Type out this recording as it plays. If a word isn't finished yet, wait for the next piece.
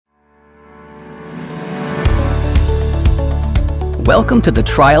Welcome to the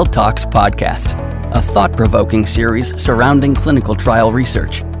Trial Talks podcast, a thought-provoking series surrounding clinical trial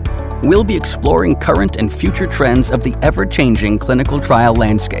research. We'll be exploring current and future trends of the ever-changing clinical trial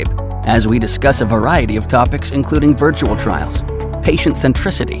landscape as we discuss a variety of topics including virtual trials, patient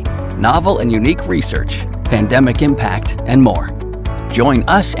centricity, novel and unique research, pandemic impact, and more. Join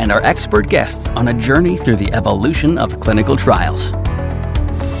us and our expert guests on a journey through the evolution of clinical trials.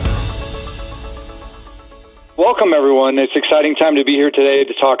 Welcome, everyone. It's an exciting time to be here today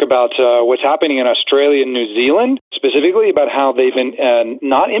to talk about what's happening in Australia and New Zealand, specifically about how they've been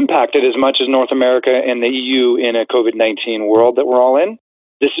not impacted as much as North America and the EU in a COVID-19 world that we're all in.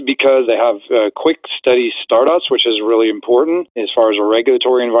 This is because they have quick study startups, which is really important as far as a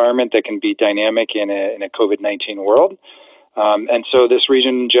regulatory environment that can be dynamic in a COVID-19 world. And so this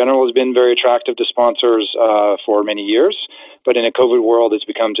region in general has been very attractive to sponsors for many years, but in a COVID world, it's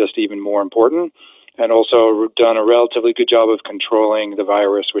become just even more important. And also done a relatively good job of controlling the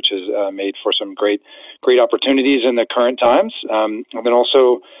virus, which has made for some great opportunities in the current times. And then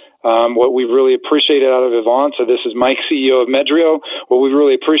also what we've really appreciated out of Avance, so this is Mike, CEO of Medrio. What we've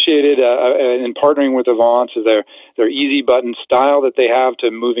really appreciated in partnering with Avance is their easy button style that they have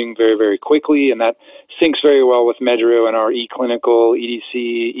to moving very, very quickly, and that syncs very well with Medrio and our eClinical,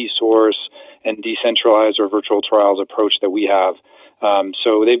 EDC, eSource, and decentralized or virtual trials approach that we have.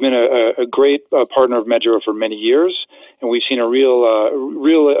 So they've been a great partner of Medrio for many years, and we've seen a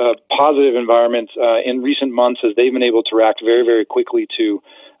real positive environment in recent months as they've been able to react very, very quickly to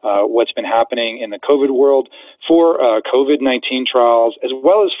what's been happening in the COVID world for COVID-19 trials, as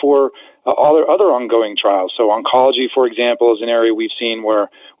well as for other ongoing trials. So oncology, for example, is an area we've seen where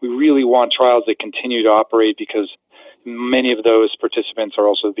we really want trials that continue to operate because many of those participants are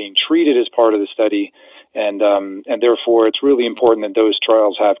also being treated as part of the study. And therefore, it's really important that those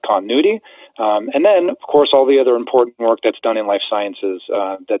trials have continuity. And then, of course, all the other important work that's done in life sciences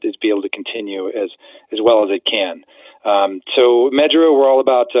that is be able to continue as well as it can. So Medrio, we're all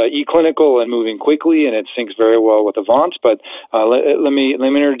about eClinical and moving quickly, and it syncs very well with Avance. But let me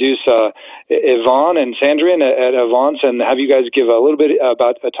introduce Yvonne and Sandrine at Avance, and have you guys give a little bit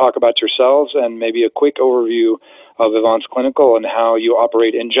talk about yourselves and maybe a quick overview of Avance Clinical and how you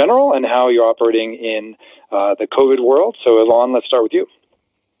operate in general and how you're operating in the COVID world. So Yvonne, let's start with you.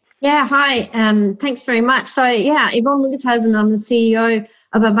 Yeah, hi. Thanks very much. So Yvonne Lugershuizen, I'm the CEO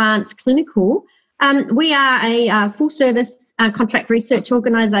of Avance Clinical. We are a full-service contract research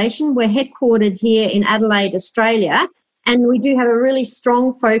organisation. We're headquartered here in Adelaide, Australia, and we do have a really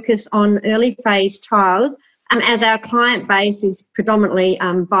strong focus on early phase trials as our client base is predominantly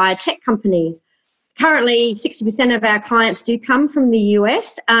biotech companies. Currently, 60% of our clients do come from the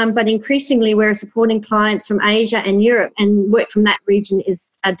US, but increasingly we're supporting clients from Asia and Europe, and work from that region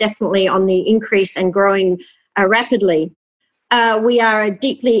is definitely on the increase and growing rapidly. We are a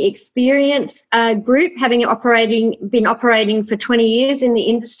deeply experienced group, having been operating for 20 years in the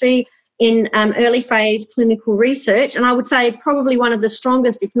industry in early phase clinical research, and I would say probably one of the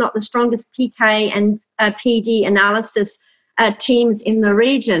strongest, if not the strongest, PK and PD analysis teams in the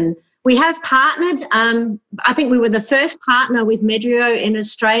region. We have partnered, I think we were the first partner with Medrio in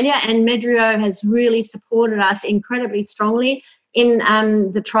Australia, and Medrio has really supported us incredibly strongly in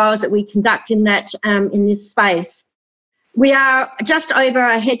the trials that we conduct in this space. We are just over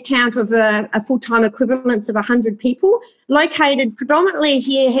a headcount of a full-time equivalence of 100 people, located predominantly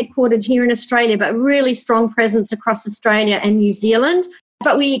here, headquartered here in Australia, but really strong presence across Australia and New Zealand.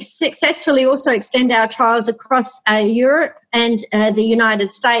 But we successfully also extend our trials across Europe and the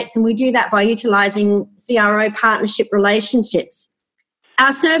United States, and we do that by utilising CRO partnership relationships.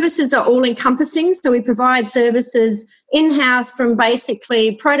 Our services are all-encompassing, so we provide services in-house from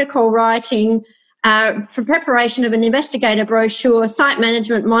basically protocol writing, for preparation of an investigator brochure, site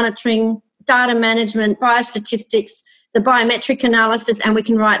management, monitoring, data management, biostatistics, the biometric analysis, and we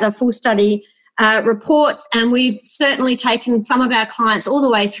can write the full study reports. And we've certainly taken some of our clients all the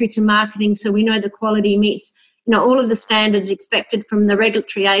way through to marketing, so we know the quality meets all of the standards expected from the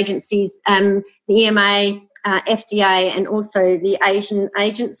regulatory agencies, the EMA, FDA, and also the Asian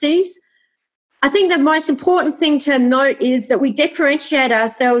agencies. I think the most important thing to note is that we differentiate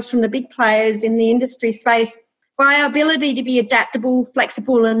ourselves from the big players in the industry space by our ability to be adaptable,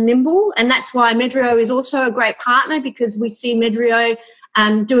 flexible, and nimble. And that's why Medrio is also a great partner, because we see Medrio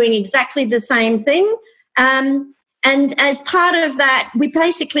doing exactly the same thing. And as part of that, we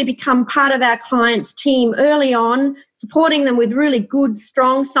basically become part of our client's team early on, supporting them with really good,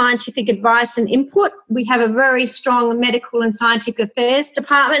 strong scientific advice and input. We have a very strong medical and scientific affairs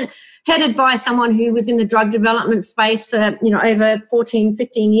department, headed by someone who was in the drug development space for over 14,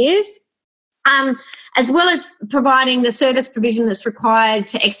 15 years. as well as providing the service provision that's required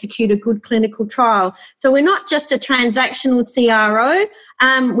to execute a good clinical trial. So we're not just a transactional CRO.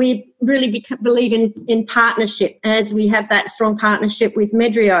 We really believe in partnership, as we have that strong partnership with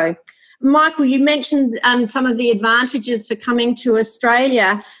Medrio. Michael, you mentioned some of the advantages for coming to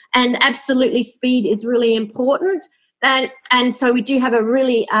Australia, and absolutely speed is really important. And so we do have a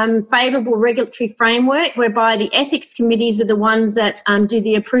really favourable regulatory framework whereby the ethics committees are the ones that do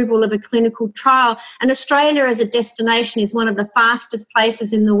the approval of a clinical trial. And Australia as a destination is one of the fastest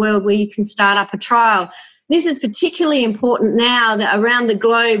places in the world where you can start up a trial. This is particularly important now that around the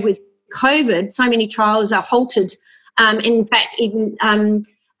globe with COVID, so many trials are halted. In fact, even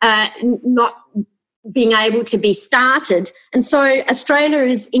not being able to be started. And so Australia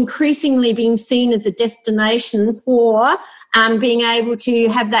is increasingly being seen as a destination for being able to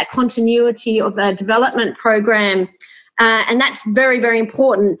have that continuity of a development program. And that's very, very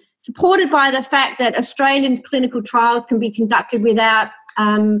important, supported by the fact that Australian clinical trials can be conducted without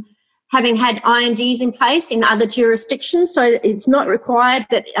having had INDs in place in other jurisdictions. So it's not required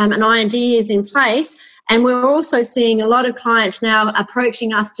that an IND is in place. And we're also seeing a lot of clients now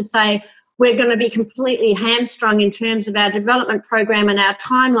approaching us to say, we're going to be completely hamstrung in terms of our development program and our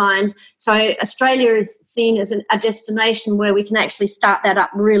timelines. So Australia is seen as a destination where we can actually start that up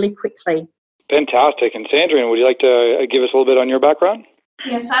really quickly. Fantastic. And Sandrine, would you like to give us a little bit on your background?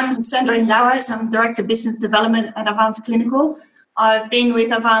 Yes, I'm Sandrine Lauwers. I'm Director of Business Development at Avance Clinical. I've been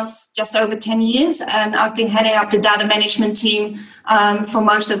with Avance just over 10 years, and I've been heading up the data management team for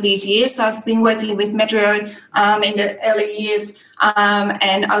most of these years. So I've been working with Medrio in the early years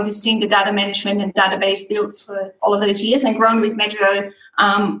and overseeing the data management and database builds for all of those years, and grown with Medrio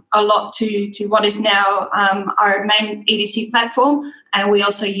a lot to what is now our main EDC platform. And we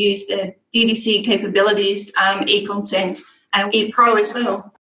also use the DDC capabilities, eConsent and ePro as well.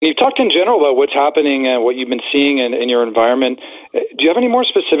 You've talked in general about what's happening and what you've been seeing in your environment. Do you have any more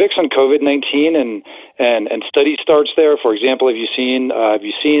specifics on COVID-19 and study starts there? For example, have you seen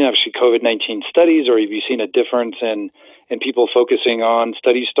actually COVID-19 studies, or have you seen a difference in people focusing on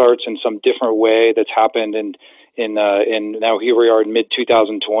study starts in some different way that's happened in now here we are in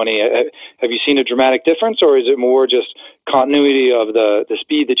mid-2020? Have you seen a dramatic difference, or is it more just continuity of the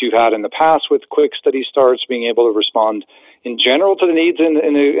speed that you've had in the past with quick study starts, being able to respond in general to the needs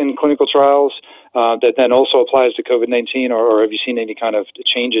in clinical trials that then also applies to COVID-19, or have you seen any kind of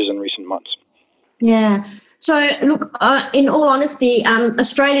changes in recent months? Yeah. So, look, in all honesty,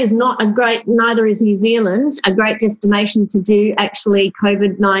 Australia is not neither is New Zealand, a great destination to do actually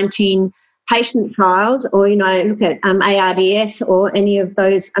COVID-19 patient trials, or, look at ARDS or any of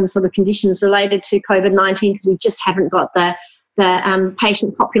those sort of conditions related to COVID-19, because we just haven't got the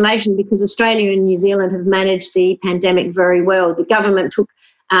patient population, because Australia and New Zealand have managed the pandemic very well. The government took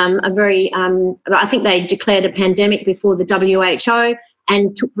I think they declared a pandemic before the WHO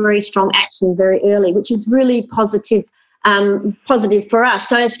and took very strong action very early, which is really positive for us.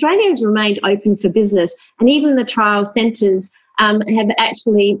 So Australia has remained open for business, and even the trial centres have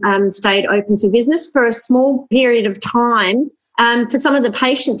actually stayed open for business for a small period of time. For some of the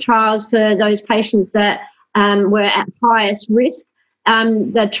patient trials, for those patients that were at highest risk,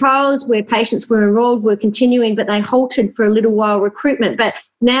 the trials where patients were enrolled were continuing, but they halted for a little while recruitment. But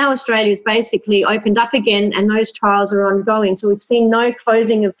now Australia's basically opened up again, and those trials are ongoing. So we've seen no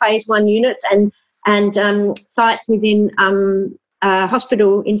closing of phase 1 units, and sites within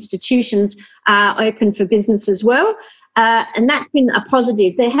hospital institutions are open for business as well. And that's been a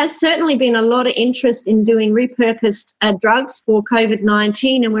positive. There has certainly been a lot of interest in doing repurposed drugs for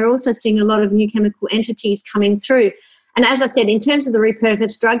COVID-19, and we're also seeing a lot of new chemical entities coming through. And as I said, in terms of the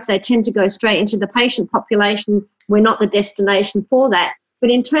repurposed drugs, they tend to go straight into the patient population. We're not the destination for that. But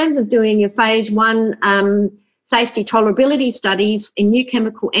in terms of doing your phase 1 safety tolerability studies in new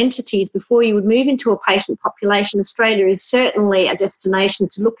chemical entities before you would move into a patient population, Australia is certainly a destination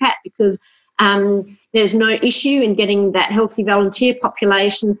to look at, because there's no issue in getting that healthy volunteer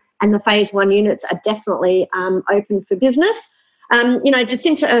population, and the phase 1 units are definitely open for business.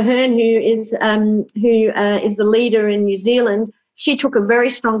 Jacinta Ahern, who is the leader in New Zealand, she took a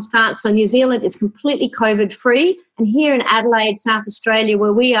very strong stance. So New Zealand is completely COVID-free, and here in Adelaide, South Australia,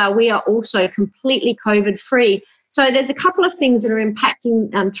 where we are also completely COVID-free. So there's a couple of things that are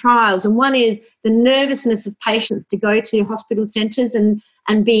impacting trials, and one is the nervousness of patients to go to hospital centres and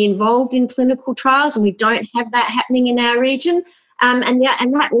be involved in clinical trials, and we don't have that happening in our region. And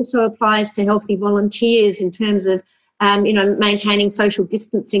that also applies to healthy volunteers in terms of maintaining social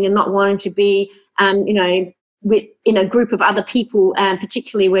distancing and not wanting to be in a group of other people,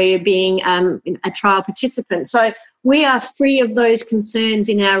 particularly where you're being a trial participant. So we are free of those concerns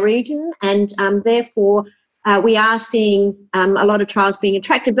in our region, and therefore we are seeing a lot of trials being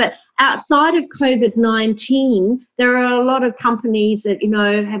attracted. But outside of COVID-19, there are a lot of companies that,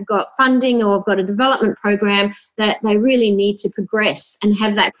 have got funding or have got a development program that they really need to progress and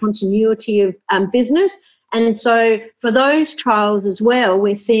have that continuity of business. And so for those trials as well,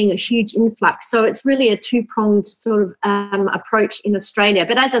 we're seeing a huge influx. So it's really a two-pronged sort of approach in Australia.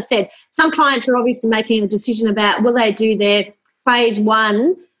 But as I said, some clients are obviously making a decision about will they do their phase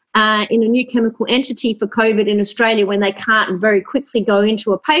 1 in a new chemical entity for COVID in Australia when they can't very quickly go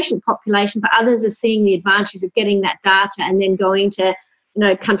into a patient population, but others are seeing the advantage of getting that data and then going to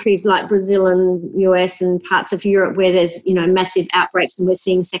countries like Brazil and US and parts of Europe where there's, massive outbreaks, and we're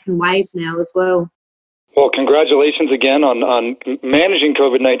seeing second waves now as well. Well, congratulations again on managing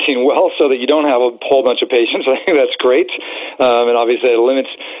COVID-19 well so that you don't have a whole bunch of patients. I think that's great. And obviously it limits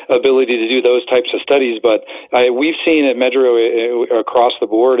ability to do those types of studies. But we've seen at Medrio across the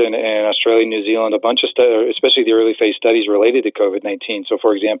board in Australia and New Zealand a bunch of studies, especially the early phase studies related to COVID-19. So,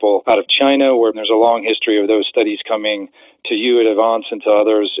 for example, out of China, where there's a long history of those studies coming to you at Avance and to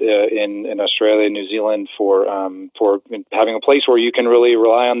others in Australia and New Zealand for having a place where you can really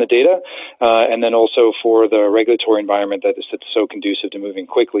rely on the data, and then also for the regulatory environment that's so conducive to moving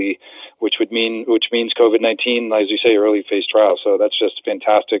quickly, which means COVID-19, as you say, early phase trials. So that's just a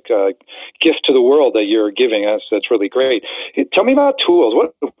fantastic gift to the world that you're giving us. That's really great. Tell me about tools.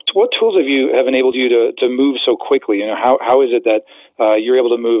 What tools have enabled you to move so quickly? How is it that you're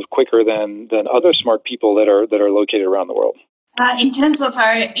able to move quicker than other smart people that are located around the world? In terms of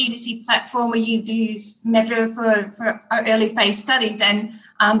our EDC platform, we use Medrio for our early phase studies, and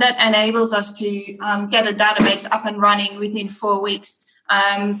that enables us to get a database up and running within 4 weeks.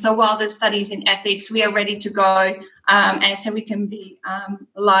 So while the study's in ethics, we are ready to go, and so we can be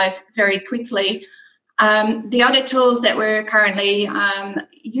live very quickly. The other tools that we're currently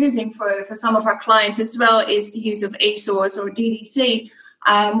using for some of our clients as well is the use of eSource or DDC,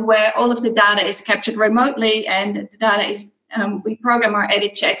 where all of the data is captured remotely, and the data is we program our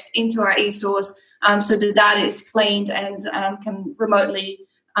edit checks into our eSource, so the data is cleaned and can remotely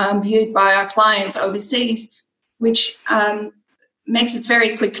viewed by our clients overseas, which makes it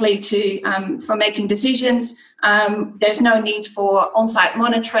very quickly for making decisions. There's no need for on-site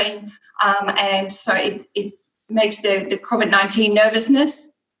monitoring, and so it makes the COVID-19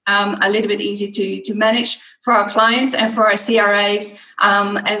 nervousness a little bit easier to manage for our clients and for our CRAs,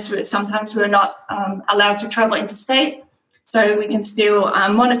 as sometimes we're not allowed to travel interstate. So we can still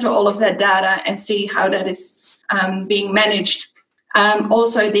monitor all of that data and see how that is being managed.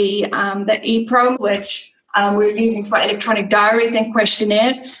 Also, the ePro, which we're using for electronic diaries and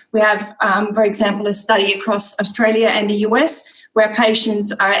questionnaires. We have, for example, a study across Australia and the US where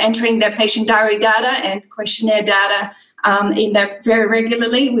patients are entering their patient diary data and questionnaire data in there very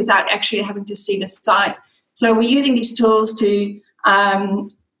regularly without actually having to see the site. So we're using these tools to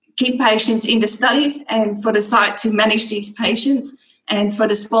keep patients in the studies and for the site to manage these patients and for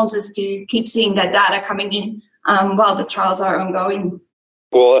the sponsors to keep seeing that data coming in while the trials are ongoing.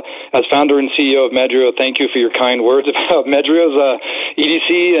 Well, as founder and CEO of Medrio, thank you for your kind words about Medrio's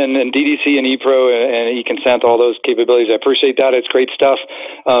EDC and DDC and ePro and eConsent, all those capabilities. I appreciate that. It's great stuff.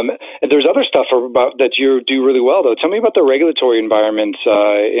 And there's other stuff that you do really well, though. Tell me about the regulatory environment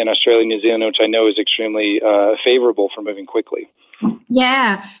in Australia and New Zealand, which I know is extremely favorable for moving quickly.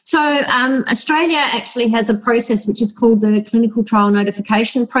 Yeah. So Australia actually has a process which is called the clinical trial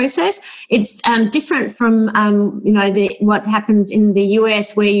notification process. It's different from, what happens in the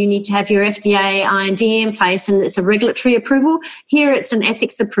US where you need to have your FDA IND in place and it's a regulatory approval. Here it's an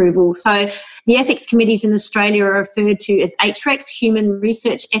ethics approval. So the ethics committees in Australia are referred to as HRECs, Human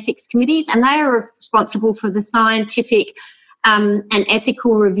Research Ethics Committees, and they are responsible for the scientific and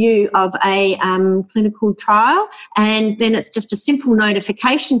ethical review of a clinical trial, and then it's just a simple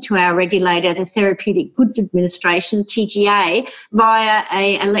notification to our regulator, the Therapeutic Goods Administration, TGA, via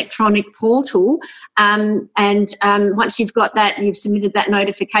an electronic portal. And once you've got that, you've submitted that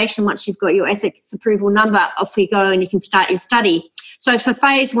notification, once you've got your ethics approval number, off we go and you can start your study. So for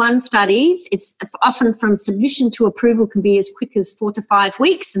phase 1 studies, it's often from submission to approval can be as quick as 4 to 5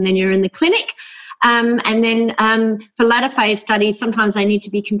 weeks, and then you're in the clinic. And then for latter phase studies, sometimes they need to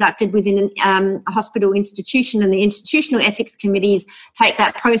be conducted within a hospital institution, and the institutional ethics committees take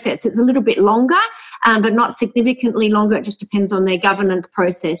that process. It's a little bit longer, but not significantly longer. It just depends on their governance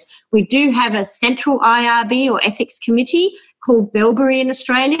process. We do have a central IRB or ethics committee called Bellberry in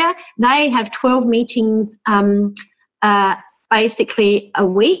Australia. They have 12 meetings basically a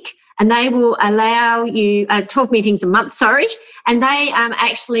week. and they will allow you 12 meetings a month, and they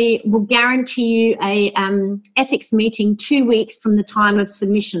actually will guarantee you a ethics meeting 2 weeks from the time of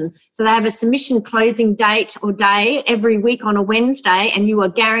submission. So they have a submission closing date or day every week on a Wednesday, and you are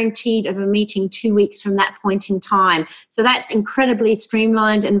guaranteed of a meeting 2 weeks from that point in time. So that's incredibly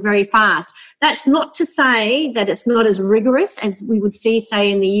streamlined and very fast. That's not to say that it's not as rigorous as we would see,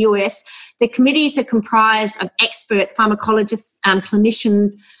 say, in the US. The committees are comprised of expert pharmacologists,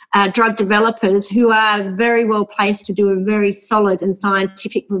 clinicians, drug developers who are very well placed to do a very solid and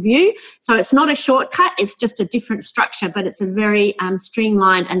scientific review. So it's not a shortcut, it's just a different structure, but it's a very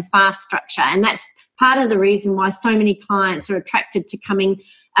streamlined and fast structure. And that's part of the reason why so many clients are attracted to coming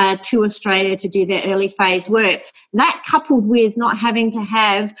to Australia to do their early phase work. That, coupled with not having to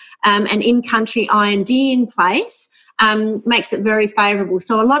have an in-country IND in place, makes it very favourable.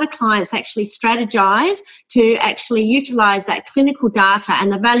 So a lot of clients actually strategise to actually utilise that clinical data,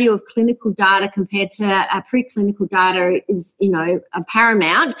 and the value of clinical data compared to preclinical data is,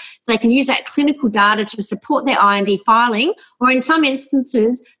 paramount. So they can use that clinical data to support their IND filing, or in some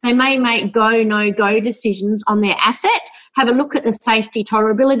instances, they may make go, no-go decisions on their asset, have a look at the safety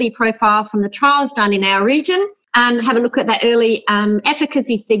tolerability profile from the trials done in our region, have a look at that early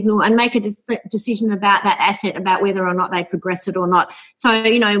efficacy signal and make a decision about that asset, about whether or not they progress it or not. So,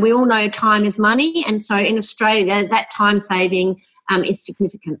 we all know time is money, and so in Australia, that time saving is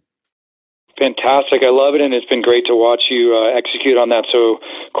significant. Fantastic. I love it, and it's been great to watch you execute on that so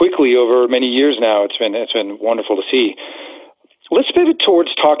quickly over many years now. It's been wonderful to see. Let's pivot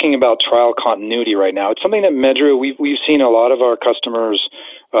towards talking about trial continuity right now. It's something that Medrew, we've seen a lot of our customers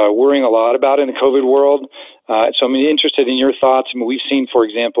worrying a lot about in the COVID world. So I'm interested in your thoughts. I mean, we've seen, for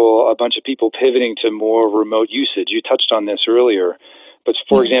example, a bunch of people pivoting to more remote usage. You touched on this earlier. But,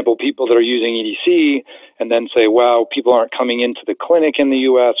 for example, people that are using EDC and then say, wow, people aren't coming into the clinic in the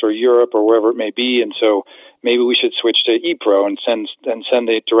U.S. or Europe or wherever it may be, and so maybe we should switch to ePro and send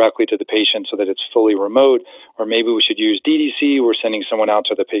it directly to the patient so that it's fully remote. Or maybe we should use DDC. We're sending someone out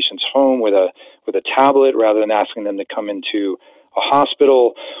to the patient's home with a tablet rather than asking them to come into a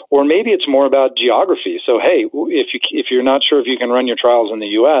hospital. Or maybe it's more about geography. So, hey, if you're not sure if you can run your trials in the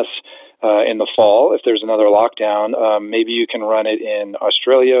U.S., in the fall, if there's another lockdown, maybe you can run it in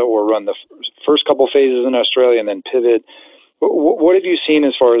Australia or run the first couple phases in Australia and then pivot. What have you seen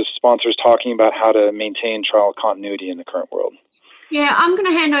as far as sponsors talking about how to maintain trial continuity in the current world? Yeah, I'm going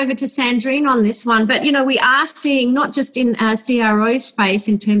to hand over to Sandrine on this one. But, we are seeing not just in CRO space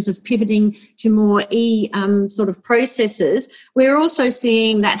in terms of pivoting to more sort of processes, we're also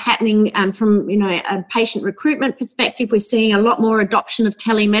seeing that happening from, a patient recruitment perspective. We're seeing a lot more adoption of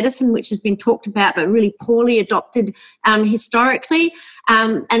telemedicine, which has been talked about but really poorly adopted historically.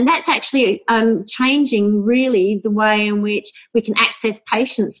 And that's actually changing really the way in which we can access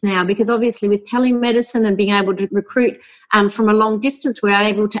patients now, because obviously with telemedicine and being able to recruit from a long distance, we're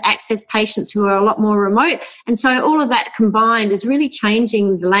able to access patients who are a lot more remote. And so all of that combined is really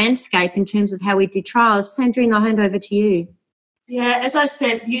changing the landscape in terms of how we do trials. Sandrine, I'll hand over to you. Yeah, as I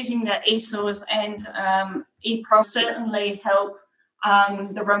said, using the eSource and ePro certainly help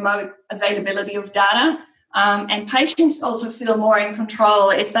the remote availability of data. And patients also feel more in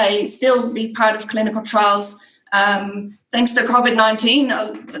control if they still be part of clinical trials. Thanks to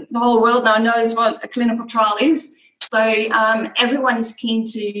COVID-19, the whole world now knows what a clinical trial is. So everyone is keen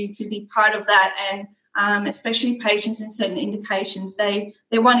to be part of that, and especially patients in certain indications, they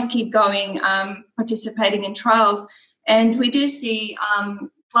want to keep going, participating in trials. And we do see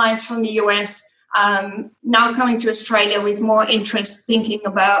clients from the US now coming to Australia with more interest, thinking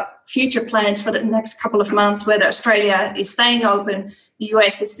about future plans for the next couple of months, whether Australia is staying open. The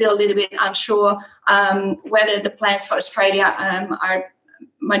US is still a little bit unsure whether the plans for Australia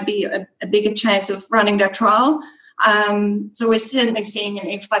might be a bigger chance of running their trial. So we're certainly seeing an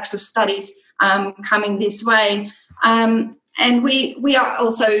influx of studies coming this way. And we are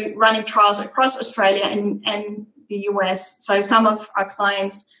also running trials across Australia and the US. So some of our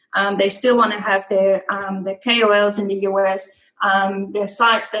clients, they still want to have their KOLs in the US, their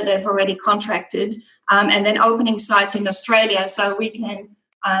sites that they've already contracted, and then opening sites in Australia so we can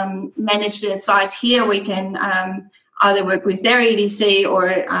manage their sites here. We can either work with their EDC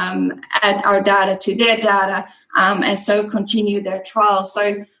or add our data to their data, and so continue their trials.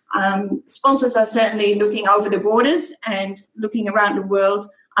 So sponsors are certainly looking over the borders and looking around the world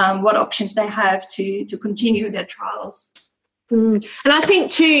what options they have to continue their trials. And I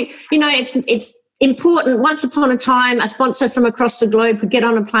think too, it's important. Once upon a time, a sponsor from across the globe could get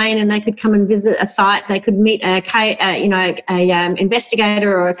on a plane and they could come and visit a site. They could meet a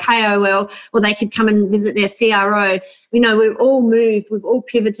investigator or a KOL, or they could come and visit their CRO. We've all moved, we've all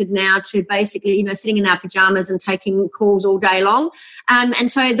pivoted now to basically, sitting in our pajamas and taking calls all day long. And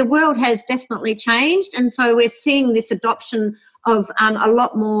so the world has definitely changed. And so we're seeing this adoption of a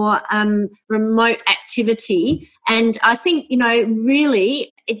lot more remote activity. And I think,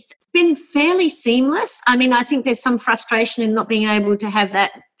 really it's been fairly seamless. I mean, I think there's some frustration in not being able to have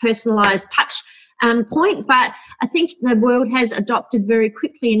that personalised touch point, but I think the world has adopted very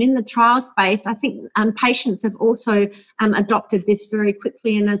quickly. And in the trial space, I think patients have also adopted this very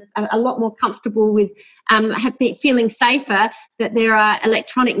quickly and are a lot more comfortable with feeling safer that there are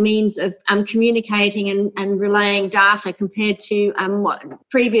electronic means of communicating and relaying data compared to what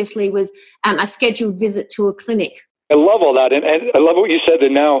previously was a scheduled visit to a clinic. I love all that, and I love what you said that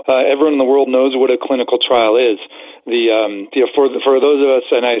now everyone in the world knows what a clinical trial is. For those of us,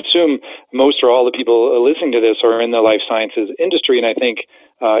 and I assume most or all the people listening to this are in the life sciences industry, and I think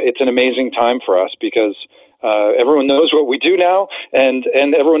it's an amazing time for us because everyone knows what we do now, and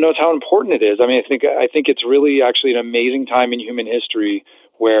everyone knows how important it is. I mean, I think it's really actually an amazing time in human history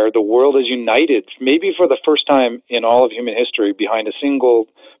where the world is united, maybe for the first time in all of human history, behind a single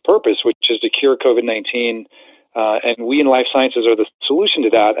purpose, which is to cure COVID-19. And we in life sciences are the solution to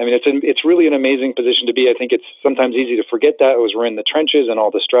that. I mean, it's really an amazing position to be. I think it's sometimes easy to forget that as we're in the trenches and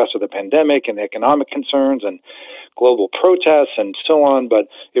all the stress of the pandemic and the economic concerns and global protests and so on. But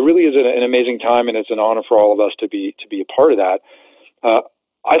it really is an amazing time, and it's an honor for all of us to be a part of that.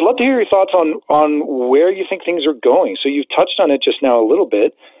 I'd love to hear your thoughts on where you think things are going. So you've touched on it just now a little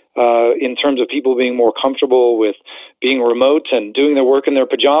bit. In terms of people being more comfortable with being remote and doing their work in their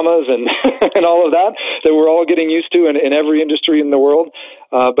pajamas and and all of that we're all getting used to in every industry in the world.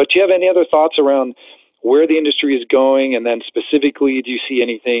 But do you have any other thoughts around where the industry is going? And then specifically, do you see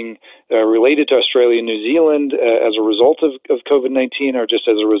anything related to Australia and New Zealand as a result of COVID-19 or just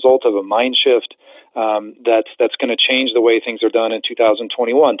as a result of a mind shift that's going to change the way things are done in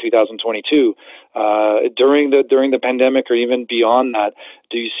 2021, 2022, during the pandemic or even beyond that?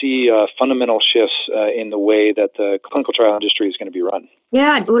 Do you see fundamental shifts in the way that the clinical trial industry is going to be run?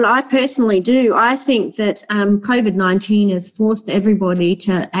 Yeah, well, I personally do. I think that COVID-19 has forced everybody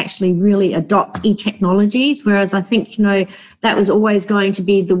to actually really adopt e-technologies, whereas I think, that was always going to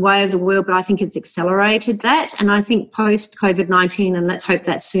be the way of the world, but I think it's accelerated that. And I think post-COVID-19, and let's hope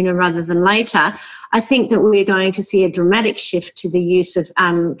that's sooner rather than later, I think that we're going to see a dramatic shift to the use of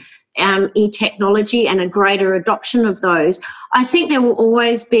e-technology and a greater adoption of those. I think there will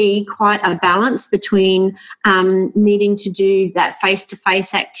always be quite a balance between needing to do that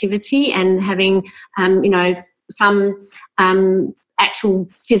face-to-face activity and having, some actual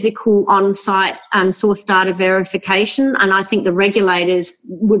physical on-site source data verification. And I think the regulators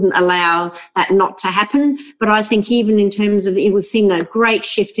wouldn't allow that not to happen. But I think even in terms of, we've seen a great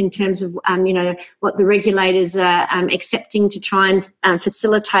shift in terms of, what the regulators are accepting to try and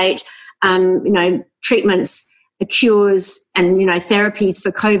facilitate, treatments, cures and, therapies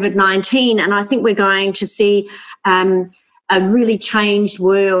for COVID-19. And I think we're going to see a really changed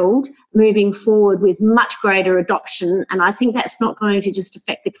world moving forward with much greater adoption. And I think that's not going to just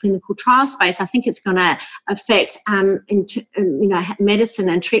affect the clinical trial space. I think it's going to affect, medicine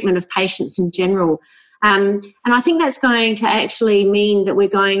and treatment of patients in general. And I think that's going to actually mean that we're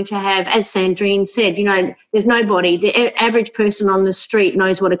going to have, as Sandrine said, there's nobody, the average person on the street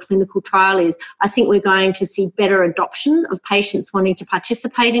knows what a clinical trial is. I think we're going to see better adoption of patients wanting to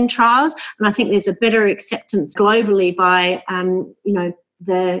participate in trials. And I think there's a better acceptance globally by,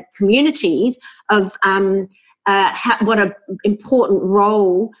 the communities of what an important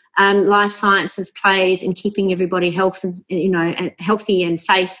role life sciences plays in keeping everybody healthy and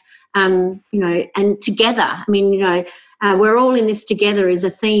safe. And together. I mean, we're all in this together is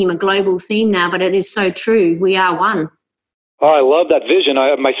a theme, a global theme now, but it is so true. We are one. Oh, I love that vision. I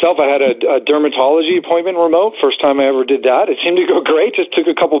had a dermatology appointment remote. First time I ever did that. It seemed to go great. Just took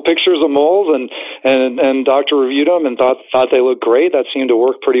a couple pictures of moles and doctor reviewed them and thought they looked great. That seemed to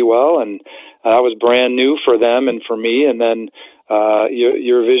work pretty well. And that was brand new for them and for me. And then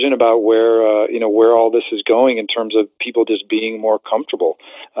your vision about where all this is going in terms of people just being more comfortable.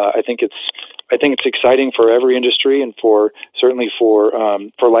 I think it's exciting for every industry and certainly for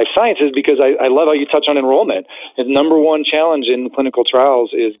life sciences, because I love how you touch on enrollment. The number one challenge in clinical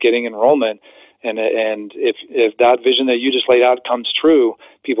trials is getting enrollment. And if that vision that you just laid out comes true,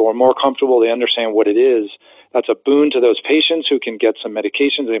 people are more comfortable, they understand what it is, that's a boon to those patients who can get some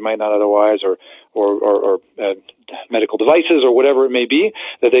medications they might not otherwise, or medical devices or whatever it may be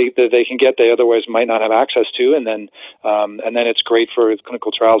that they can get they otherwise might not have access to, and then it's great for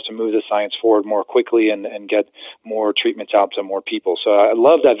clinical trials to move the science forward more quickly and get more treatments out to more people. So I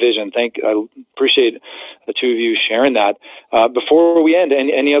love that vision. I appreciate the two of you sharing that. Before we end,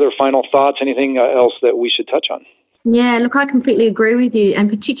 any other final thoughts? Anything else that we should touch on? Yeah, look, I completely agree with you, and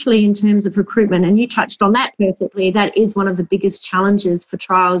particularly in terms of recruitment, and you touched on that perfectly. That is one of the biggest challenges for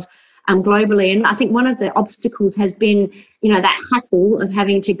trials globally. And I think one of the obstacles has been, that hassle of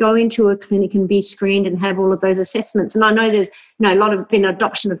having to go into a clinic and be screened and have all of those assessments. And I know there's, a lot of been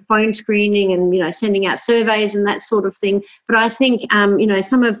adoption of phone screening and, sending out surveys and that sort of thing. But I think,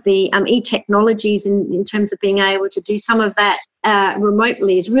 some of the e-technologies in terms of being able to do some of that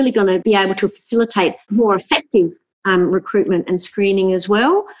remotely is really going to be able to facilitate more effective recruitment and screening as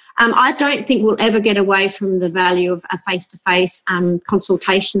well. I don't think we'll ever get away from the value of a face-to-face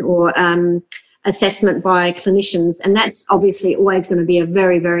consultation or assessment by clinicians, and that's obviously always going to be a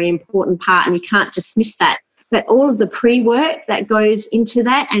very, very important part, and you can't dismiss that. But all of the pre-work that goes into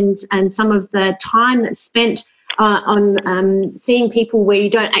that and some of the time that's spent on seeing people where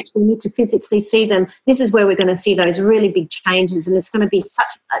you don't actually need to physically see them, this is where we're going to see those really big changes, and it's going to be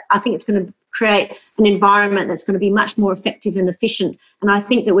I think it's going to create an environment that's going to be much more effective and efficient. And I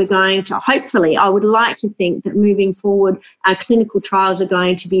think that we're going to, hopefully, I would like to think that moving forward, our clinical trials are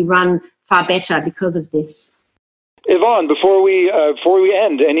going to be run far better because of this. Yvonne, before we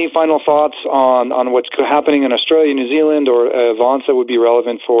end, any final thoughts on what's happening in Australia, New Zealand, or Avance that would be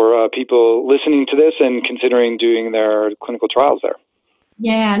relevant for people listening to this and considering doing their clinical trials there?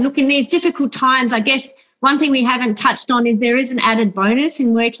 Yeah, look, in these difficult times, I guess one thing we haven't touched on is there is an added bonus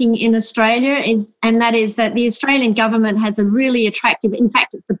in working in Australia, and that is that the Australian government has a really attractive, in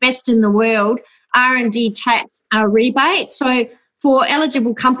fact, it's the best in the world, R&D tax rebate. So for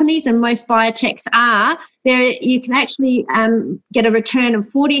eligible companies, and most biotechs are, you can actually get a return of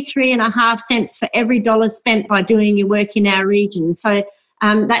 43.5 cents for every dollar spent by doing your work in our region. So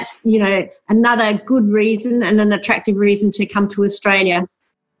that's, another good reason and an attractive reason to come to Australia.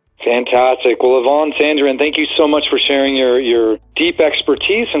 Fantastic. Well, Yvonne Sandrin, thank you so much for sharing your deep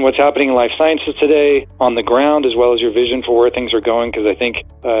expertise and what's happening in life sciences today on the ground, as well as your vision for where things are going, because I think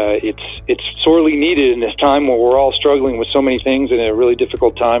it's sorely needed in this time where we're all struggling with so many things in a really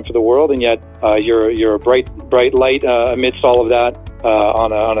difficult time for the world, and yet you're a bright light amidst all of that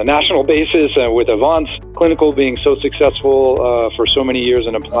on a national basis, with Avance Clinical being so successful for so many years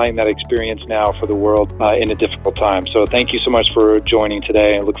and applying that experience now for the world in a difficult time. So thank you so much for joining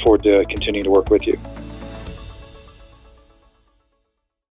today, and look forward to continuing to work with you.